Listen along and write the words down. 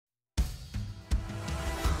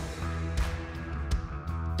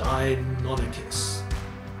Deinonychus.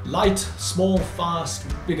 Light, small, fast,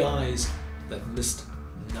 with big eyes that missed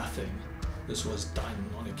nothing. This was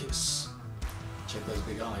Deinonychus. Check those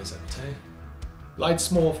big eyes out, eh? Light,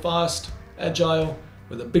 small, fast, agile,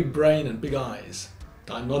 with a big brain and big eyes.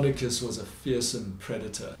 Deinonychus was a fearsome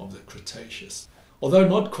predator of the Cretaceous. Although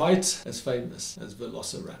not quite as famous as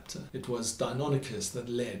Velociraptor, it was Deinonychus that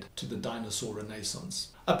led to the Dinosaur Renaissance.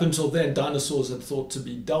 Up until then, dinosaurs had thought to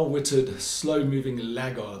be dull-witted, slow-moving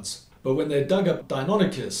laggards. But when they dug up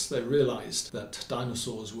Deinonychus, they realized that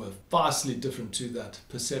dinosaurs were vastly different to that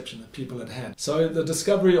perception that people had had. So the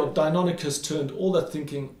discovery of Deinonychus turned all that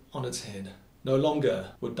thinking on its head. No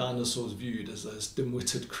longer were dinosaurs viewed as those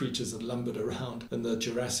dim-witted creatures that lumbered around in the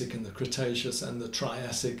Jurassic and the Cretaceous and the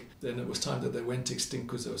Triassic. Then it was time that they went extinct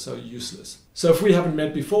because they were so useless. So if we haven't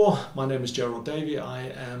met before, my name is Gerald Davey. I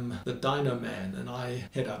am the Dino Man and I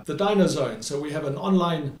head up the Dino Zone. So we have an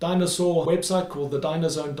online dinosaur website called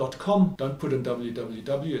thedinozone.com. Don't put in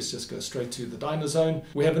www, it's just go straight to the Dino Zone.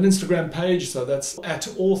 We have an Instagram page, so that's at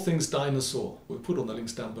all things dinosaur. We'll put all the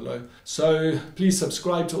links down below. So please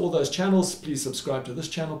subscribe to all those channels. Please subscribe to this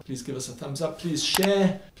channel. Please give us a thumbs up. Please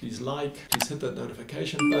share. Please like. Please hit that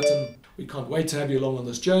notification button. We can't wait to have you along on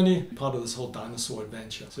this journey, part of this whole dinosaur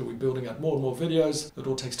adventure. So we're building up more and more videos. It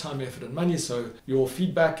all takes time, effort and money. So your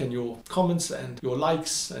feedback and your comments and your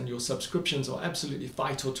likes and your subscriptions are absolutely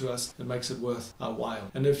vital to us. It makes it worth our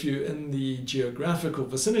while. And if you're in the geographical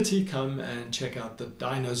vicinity, come and check out the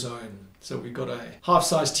Dino Zone. So we've got a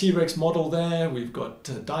half-size T-Rex model there, we've got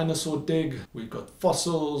a dinosaur dig, we've got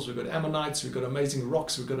fossils, we've got ammonites, we've got amazing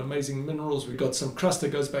rocks, we've got amazing minerals, we've got some crust that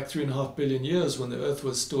goes back 3.5 billion years when the Earth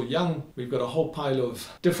was still young. We've got a whole pile of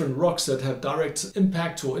different rocks that have direct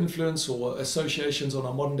impact or influence or associations on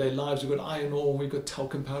our modern day lives. We've got iron ore, we've got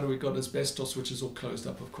talcum powder, we've got asbestos, which is all closed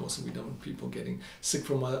up, of course, and we don't want people getting sick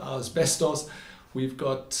from our asbestos. We've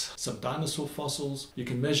got some dinosaur fossils. You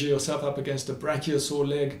can measure yourself up against a brachiosaur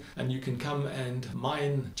leg and you can come and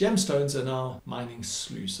mine gemstones in our mining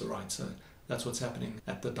sluice. All right, so that's what's happening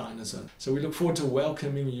at the Dino Zone. So we look forward to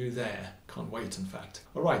welcoming you there. Can't wait, in fact.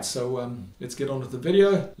 All right, so let's get on with the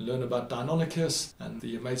video, learn about Deinonychus and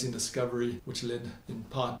the amazing discovery which led in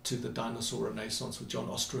part to the Dinosaur Renaissance with John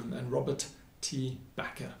Ostrom and Robert T.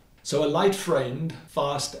 Bakker. So a light-framed,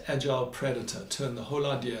 fast, agile predator turned the whole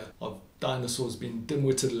idea of dinosaurs being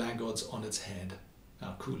dim-witted laggards on its head.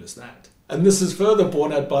 How cool is that? And this is further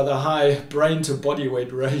borne out by the high brain-to-body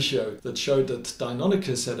weight ratio that showed that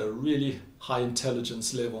Deinonychus had a really high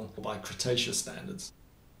intelligence level by Cretaceous standards.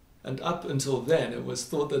 And up until then, it was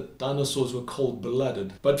thought that dinosaurs were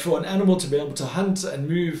cold-blooded. But for an animal to be able to hunt and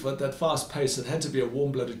move at that fast pace, it had to be a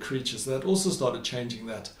warm-blooded creature. So that also started changing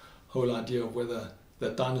that whole idea of whether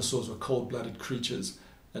that dinosaurs were cold-blooded creatures.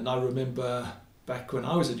 And I remember back when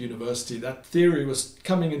I was at university, that theory was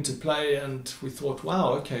coming into play and we thought,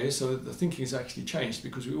 wow, okay, so the thinking has actually changed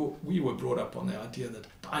because we were brought up on the idea that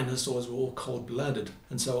dinosaurs were all cold-blooded.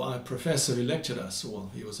 And so our professor who lectured us, well,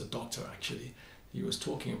 he was a doctor actually, he was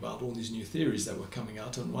talking about all these new theories that were coming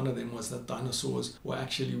out, and one of them was that dinosaurs were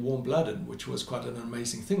actually warm-blooded, which was quite an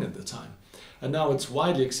amazing thing at the time. And now it's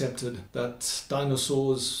widely accepted that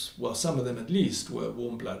dinosaurs, well, some of them at least, were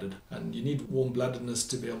warm-blooded. And you need warm-bloodedness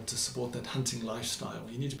to be able to support that hunting lifestyle.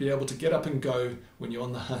 You need to be able to get up and go when you're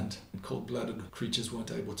on the hunt. And cold-blooded creatures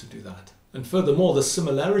weren't able to do that. And furthermore, the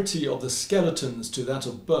similarity of the skeletons to that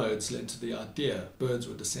of birds led to the idea birds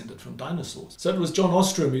were descended from dinosaurs. So it was John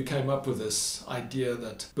Ostrom who came up with this idea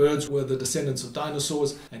that birds were the descendants of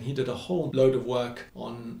dinosaurs, and he did a whole load of work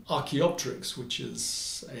on Archaeopteryx, which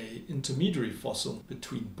is an intermediary fossil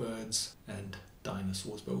between birds and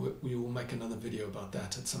dinosaurs. But we will make another video about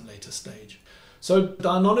that at some later stage. So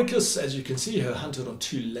Deinonychus, as you can see here, hunted on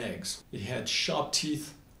 2 legs. He had sharp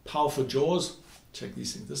teeth, powerful jaws. Check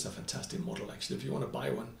these things. This is a fantastic model actually. If you want to buy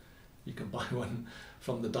one, you can buy one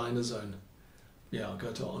from the Dino Zone. Yeah, I'll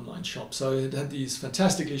go to our online shop. So it had these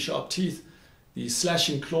fantastically sharp teeth, these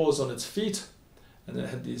slashing claws on its feet, and then it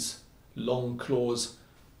had these long claws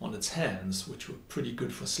on its hands, which were pretty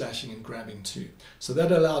good for slashing and grabbing too. So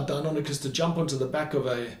that allowed Deinonychus to jump onto the back of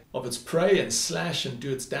its prey and slash and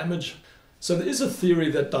do its damage. So there is a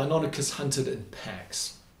theory that Deinonychus hunted in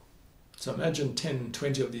packs. So imagine 10,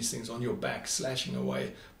 20 of these things on your back, slashing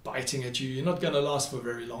away, biting at you. You're not going to last for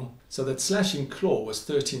very long. So that slashing claw was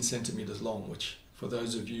 13 centimeters long, which for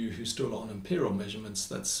those of you who still are on imperial measurements,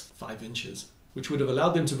 that's 5 inches. which would have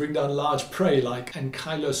allowed them to bring down large prey like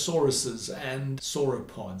ankylosauruses and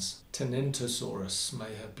sauropods. Tenentosaurus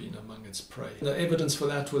may have been among its prey. The evidence for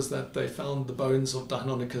that was that they found the bones of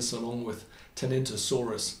Deinonychus along with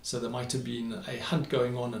Tenentosaurus, so there might have been a hunt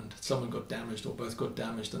going on and someone got damaged or both got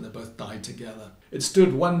damaged and they both died together. It stood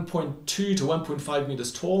 1.2 to 1.5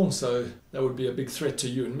 meters tall, so that would be a big threat to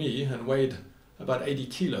you and me, and weighed about 80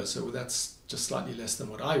 kilos, so that's just slightly less than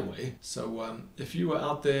what I weigh. So if you were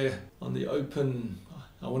out there on the open,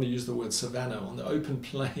 I want to use the word savanna, on the open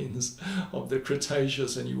plains of the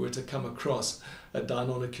Cretaceous, and you were to come across a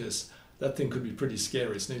Deinonychus, that thing could be pretty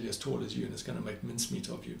scary. It's nearly as tall as you and it's going to make mincemeat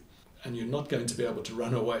of you. And you're not going to be able to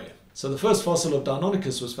run away. So the first fossil of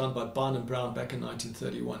Deinonychus was found by Borne and Brown back in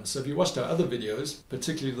 1931. So if you watched our other videos,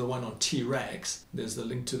 particularly the one on T-Rex, there's the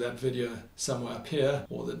link to that video somewhere up here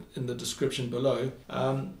or in the description below.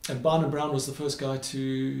 And Borne and Brown was the first guy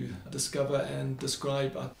to discover and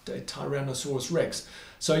describe a Tyrannosaurus Rex.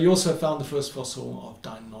 So he also found the first fossil of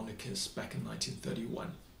Deinonychus back in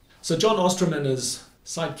 1931. So John Ostrom and his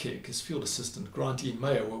sidekick, his field assistant, Grant E.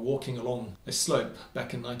 Mayer, were walking along a slope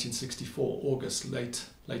back in 1964, August, late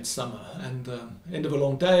summer, and end of a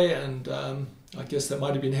long day, and I guess they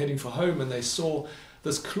might have been heading for home, and they saw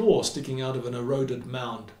this claw sticking out of an eroded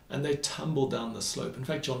mound, and they tumbled down the slope. In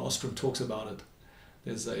fact, John Ostrom talks about it.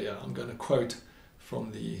 There's I'm going to quote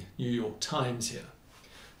from the New York Times here.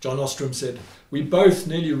 John Ostrom said, "We both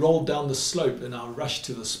nearly rolled down the slope in our rush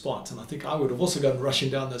to the spot," and I think I would have also gone rushing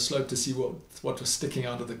down the slope to see what was sticking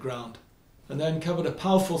out of the ground. And they uncovered a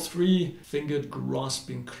powerful 3-fingered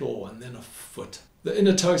grasping claw and then a foot. The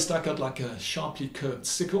inner toe stuck out like a sharply curved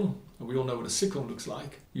sickle, and we all know what a sickle looks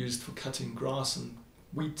like, used for cutting grass and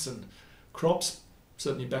wheat and crops,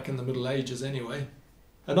 certainly back in the Middle Ages anyway.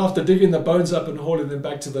 And after digging the bones up and hauling them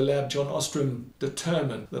back to the lab, John Ostrom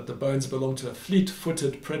determined that the bones belonged to a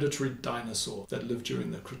fleet-footed predatory dinosaur that lived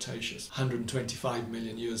during the Cretaceous, 125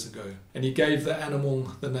 million years ago. And he gave the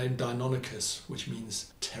animal the name Deinonychus, which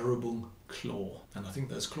means terrible claw. And I think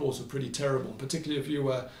those claws were pretty terrible, particularly if you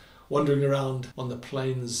were wandering around on the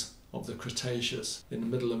plains of the Cretaceous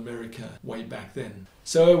in Middle America way back then.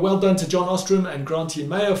 So well done to John Ostrom and Grant E.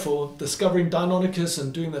 Mayer for discovering Deinonychus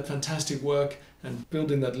and doing that fantastic work and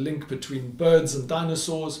building that link between birds and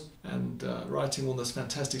dinosaurs and writing all those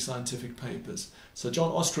fantastic scientific papers. So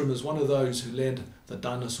John Ostrom is one of those who led the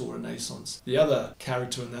Dinosaur Renaissance. The other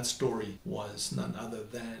character in that story was none other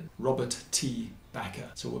than Robert T. Backer.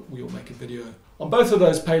 So we will make a video on both of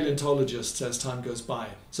those paleontologists as time goes by.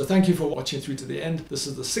 So thank you for watching through to the end. This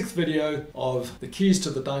is the 6th video of the keys to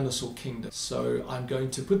the dinosaur kingdom. So I'm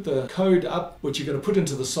going to put the code up, which you're going to put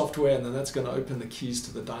into the software, and then that's going to open the keys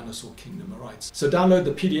to the dinosaur kingdom. All right. So download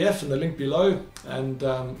the PDF in the link below and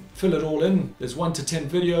fill it all in. There's 1 to 10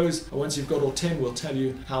 videos. And once you've got all 10, we'll tell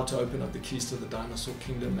you how to open up the keys to the dinosaur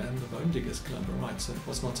kingdom and the Bone Diggers Club. All right. So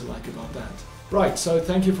what's not to like about that? Right, so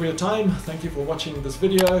thank you for your time. Thank you for watching this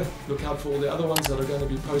video. Look out for all the other ones that are going to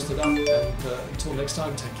be posted up. And until next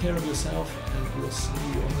time, take care of yourself, and we'll see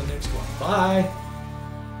you on the next one. Bye!